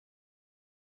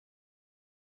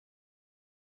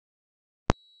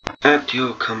At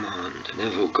your command,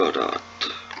 Neville Goddard.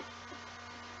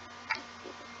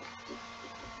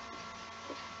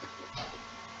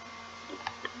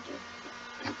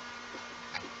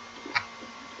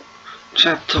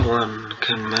 Chapter 1.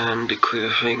 Can man decree a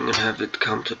thing and have it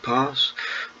come to pass?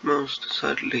 Most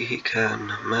decidedly he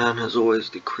can. Man has always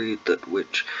decreed that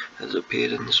which has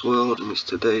appeared in this world, and is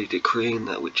today decreeing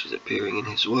that which is appearing in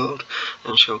his world,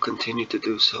 and shall continue to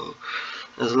do so,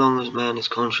 as long as man is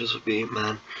conscious of being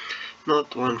man.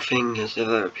 Not one thing has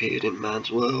ever appeared in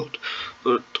man's world,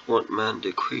 but what man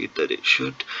decreed that it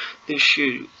should. This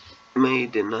you may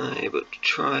deny, but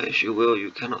try as you will,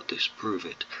 you cannot disprove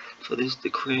it. For this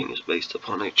decreeing is based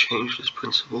upon a changeless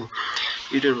principle.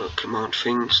 You do not command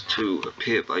things to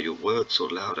appear by your words or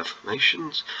loud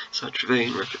affirmations. Such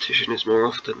vain repetition is more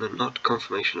often than not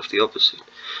confirmation of the opposite.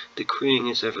 Decreeing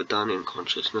is ever done in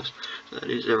consciousness. That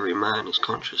is, every man is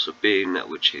conscious of being that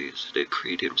which he has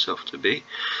decreed himself to be.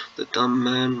 The dumb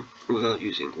man, without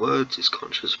using words, is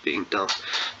conscious of being dumb.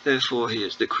 Therefore he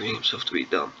is decreeing himself to be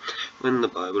dumb. When the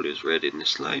Bible is read in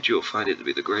this light, you will find it to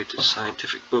be the greatest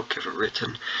scientific book ever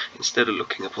written. Instead of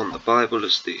looking upon the Bible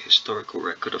as the historical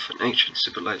record of an ancient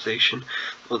civilization,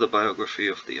 or the biography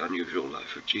of the unusual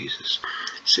life of Jesus,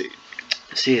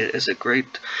 see it as a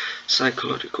great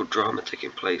psychological drama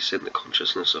taking place in the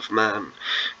consciousness of man.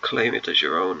 Claim it as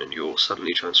your own, and you will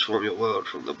suddenly transform your world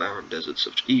from the barren deserts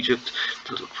of Egypt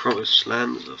to the promised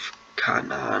lands of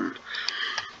Canaan.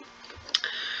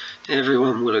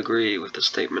 Everyone will agree with the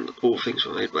statement that all things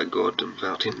were made by God, and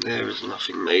without him there is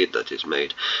nothing made that is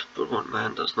made. But what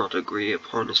man does not agree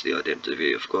upon is the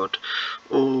identity of God.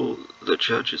 All the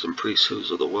churches and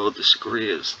priesthoods of the world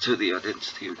disagree as to the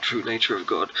identity and true nature of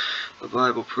God. The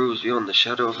Bible proves beyond the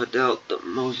shadow of a doubt that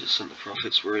Moses and the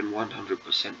prophets were in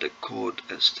 100% accord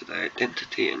as to the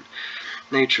identity and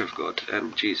nature of God,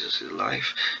 and Jesus'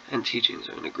 life and teachings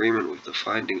are in agreement with the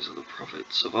findings of the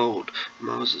prophets of old.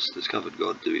 Moses discovered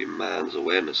God to be man's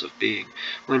awareness of being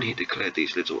when he declared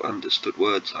these little understood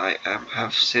words, "I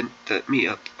have sent me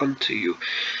up unto you."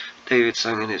 David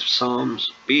sang in his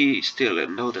Psalms, "Be still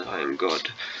and know that I am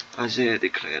God." Isaiah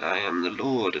declared, "I am the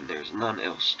Lord, and there is none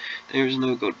else. There is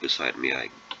no God beside me.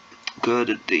 I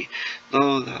girded thee,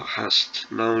 though thou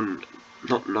hast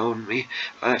not known me.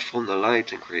 I form the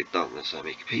light and create darkness. I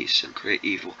make peace and create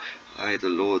evil. I, the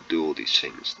Lord, do all these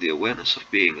things." The awareness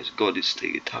of being as God is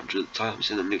stated hundreds of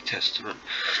times in the New Testament.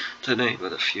 To name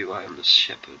but a few, I am the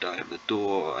shepherd, I am the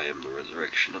door, I am the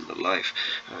resurrection and the life,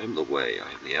 I am the way,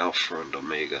 I am the Alpha and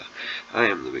Omega, I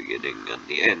am the beginning and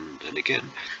the end. And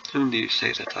again, whom do you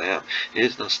say that I am? It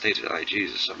is not stated, I,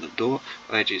 Jesus, am the door,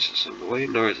 I, Jesus, am the way,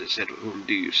 nor is it said, whom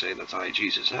do you say that I,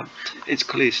 Jesus, am? It's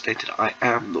clearly stated, I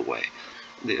am the way.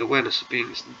 The awareness of being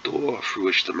is the door through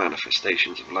which the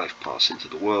manifestations of life pass into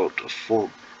the world of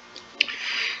form.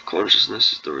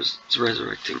 Consciousness is the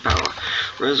resurrecting power,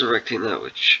 resurrecting that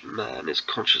which man is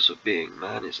conscious of being.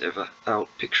 Man is ever out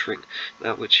picturing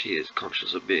that which he is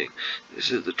conscious of being.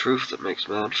 This is the truth that makes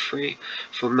man free,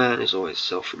 for man is always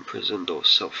self-imprisoned or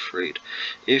self-freed.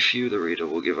 If you, the reader,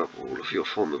 will give up all of your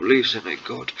former beliefs in a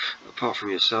God apart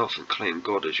from yourself and claim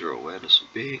God as your awareness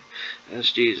of being,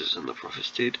 as Jesus and the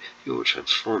prophets did, you will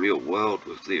transform your world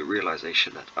with the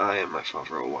realization that I and my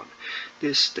Father are one.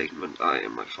 This statement, I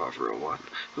and my Father are one,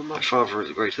 but my Father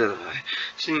is greater than I,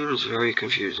 seems very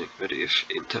confusing, but if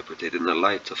interpreted in the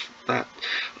light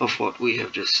of what we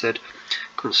have just said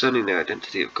concerning the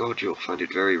identity of God, you will find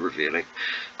it very revealing.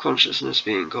 Consciousness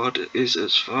being God is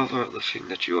as Father. The thing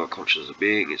that you are conscious of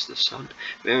being is the Son,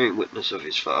 bearing witness of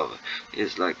his Father. It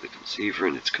is like the conceiver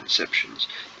in its conceptions.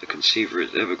 The conceiver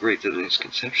is ever greater than his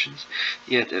conceptions,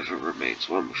 yet ever remains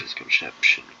one with his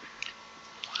conception.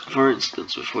 For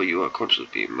instance, before you are conscious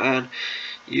of being man,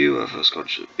 you are first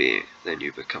conscious of being, then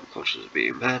you become conscious of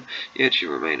being man, yet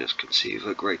you remain as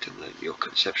conceiver greater than your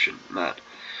conception, man.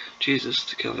 Jesus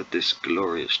discovered this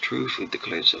glorious truth and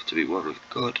declared himself to be one with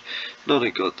God, not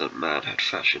a God that man had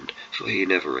fashioned, for he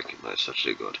never recognized such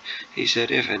a God. He said,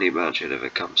 if any man should ever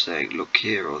come saying, look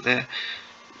here or there,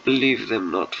 believe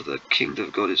them not, for the kingdom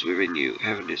of God is within you,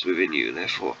 heaven is within you.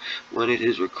 Therefore, when it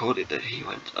is recorded that he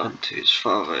went unto his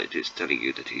Father, it is telling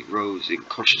you that he rose in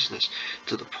consciousness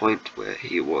to the point where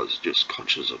he was just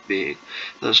conscious of being,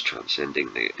 thus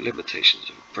transcending the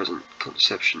limitations of a present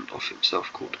conception of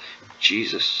himself called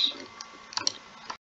Jesus.